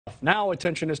Now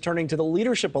attention is turning to the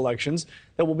leadership elections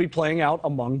that will be playing out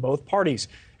among both parties.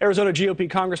 Arizona GOP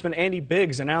Congressman Andy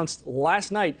Biggs announced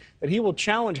last night that he will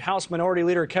challenge House Minority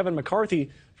Leader Kevin McCarthy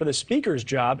for the Speaker's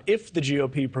job if the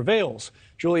GOP prevails.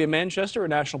 Julia Manchester, a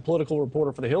national political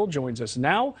reporter for The Hill, joins us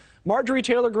now. Marjorie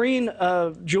Taylor Greene,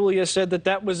 Julia, said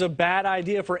that was a bad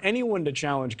idea for anyone to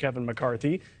challenge Kevin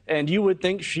McCarthy, and you would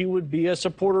think she would be a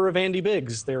supporter of Andy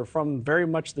Biggs. They're from very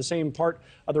much the same part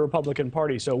of the Republican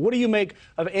Party. So what do you make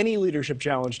of any leadership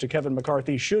challenge to Kevin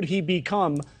McCarthy should he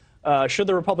become, should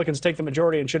the Republicans take the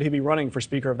majority, and should he be running for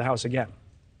Speaker of the House again?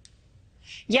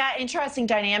 Yeah, interesting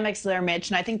dynamics there, Mitch.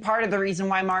 And I think part of the reason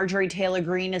why Marjorie Taylor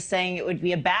Greene is saying it would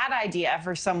be a bad idea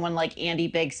for someone like Andy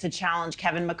Biggs to challenge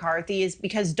Kevin McCarthy is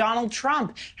because Donald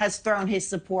Trump has thrown his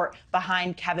support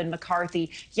behind Kevin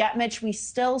McCarthy. Yet, Mitch, we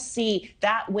still see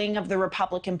that wing of the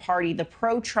Republican Party, the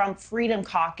pro-Trump Freedom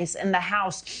Caucus in the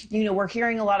House. You know, we're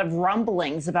hearing a lot of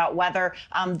rumblings about whether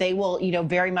they will,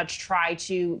 very much try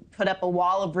to put up a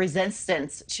wall of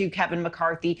resistance to Kevin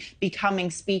McCarthy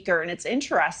becoming Speaker. And it's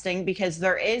interesting because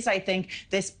there is, I think,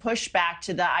 this pushback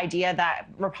to the idea that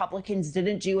Republicans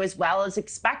didn't do as well as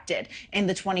expected in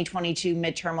the 2022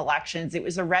 midterm elections. It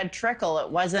was a red trickle. It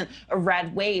wasn't a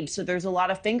red wave. So there's a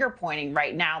lot of finger pointing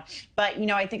right now. But,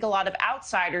 I think a lot of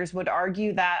outsiders would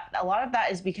argue that a lot of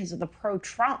that is because of the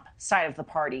pro-Trump side of the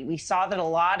party. We saw that a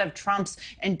lot of Trump's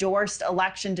endorsed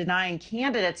election denying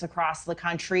candidates across the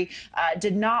country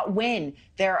did not win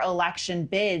their election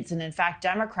bids. And in fact,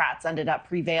 Democrats ended up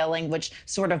prevailing, which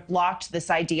sort of blocked this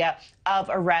idea of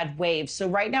a red wave. So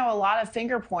right now, a lot of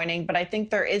finger pointing, but I think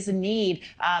there is a need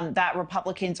that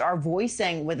Republicans are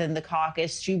voicing within the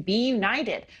caucus to be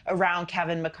united around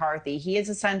Kevin McCarthy. He has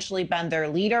essentially been their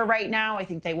leader right now. I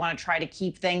think they want to try to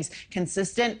keep things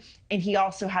consistent. And he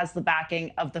also has the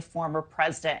backing of the former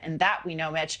president. And that, we know,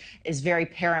 Mitch, is very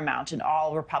paramount in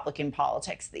all Republican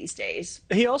politics these days.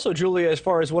 He also, Julia, as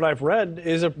far as what I've read,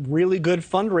 is a really good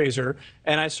fundraiser.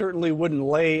 And I certainly wouldn't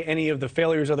lay any of the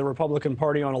failures of the Republican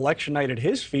Party on election night at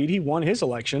his feet. He won his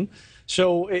election.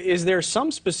 So is there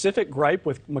some specific gripe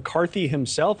with McCarthy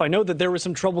himself? I know that there was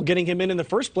some trouble getting him in the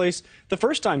first place the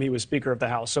first time he was Speaker of the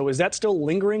House. So is that still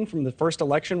lingering from the first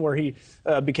election where he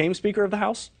became Speaker of the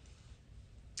House?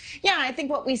 Yeah, I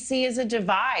think what we see is a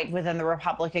divide within the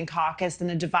Republican caucus and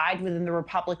a divide within the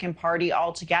Republican Party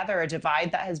altogether, a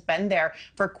divide that has been there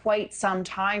for quite some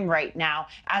time right now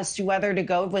as to whether to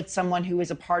go with someone who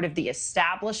is a part of the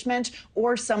establishment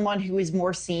or someone who is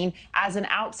more seen as an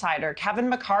outsider. Kevin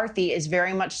McCarthy is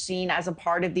very much seen as a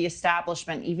part of the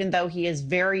establishment, even though he is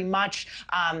very much,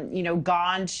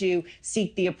 gone to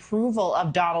seek the approval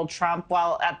of Donald Trump,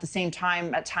 while at the same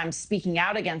time, at times speaking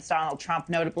out against Donald Trump,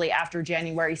 notably after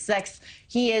January 6th.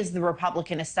 He is the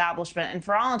Republican establishment. And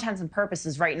for all intents and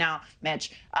purposes right now,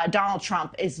 Mitch, Donald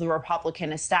Trump is the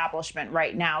Republican establishment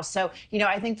right now. So,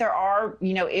 I think there are,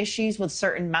 issues with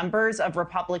certain members of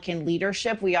Republican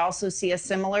leadership. We also see a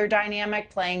similar dynamic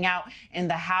playing out in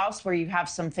the House where you have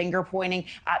some finger pointing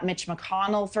at Mitch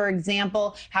McConnell, for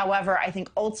example. However, I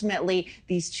think ultimately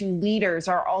these two leaders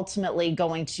are ultimately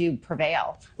going to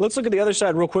prevail. Let's look at the other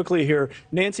side real quickly here.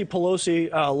 Nancy Pelosi,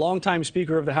 longtime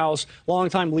Speaker of the House,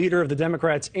 longtime leader of the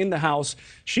Democrats in the House.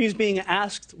 She's being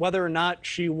asked whether or not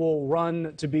she will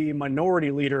run to be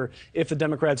minority leader if the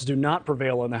Democrats do not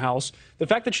prevail in the House. The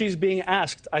fact that she's being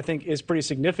asked, I think, is pretty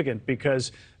significant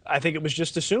because I think it was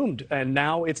just assumed, and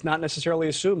now it's not necessarily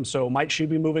assumed. So might she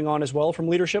be moving on as well from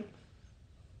leadership?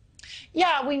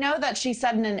 Yeah, we know that she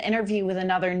said in an interview with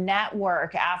another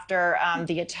network after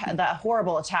the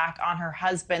horrible attack on her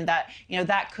husband that,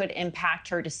 that could impact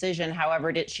her decision.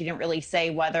 However, she didn't really say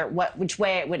which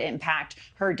way it would impact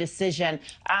her decision.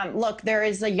 Look, there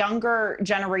is a younger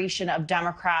generation of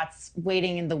Democrats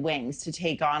waiting in the wings to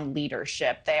take on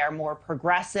leadership. They are more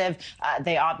progressive.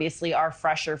 They obviously are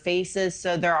fresher faces.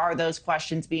 So there are those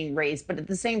questions being raised. But at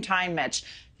the same time, Mitch,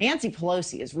 Nancy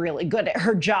Pelosi is really good at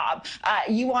her job.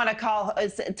 You want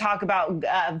to talk about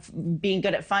being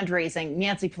good at fundraising.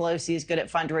 Nancy Pelosi is good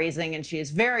at fundraising, and she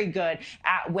is very good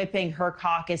at whipping her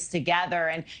caucus together.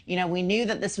 And, we knew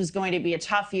that this was going to be a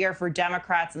tough year for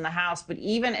Democrats in the House. But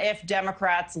even if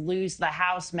Democrats lose the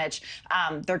House, Mitch,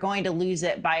 they're going to lose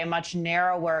it by a much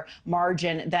narrower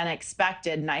margin than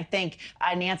expected. And I think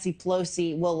Nancy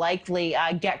Pelosi will likely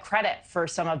get credit for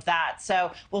some of that.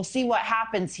 So we'll see what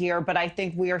happens here. But I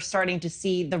think we we are starting to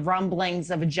see the rumblings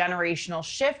of a generational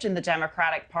shift in the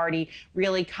Democratic Party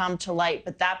really come to light.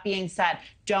 But that being said,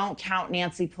 don't count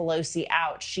Nancy Pelosi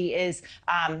out. She is,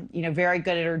 very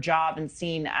good at her job and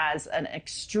seen as an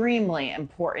extremely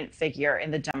important figure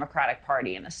in the Democratic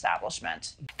Party and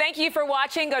establishment. Thank you for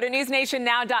watching. Go to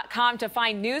newsnationnow.com to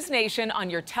find NewsNation on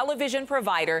your television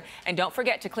provider. And don't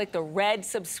forget to click the red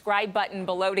subscribe button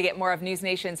below to get more of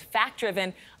NewsNation's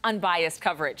fact-driven, unbiased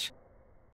coverage.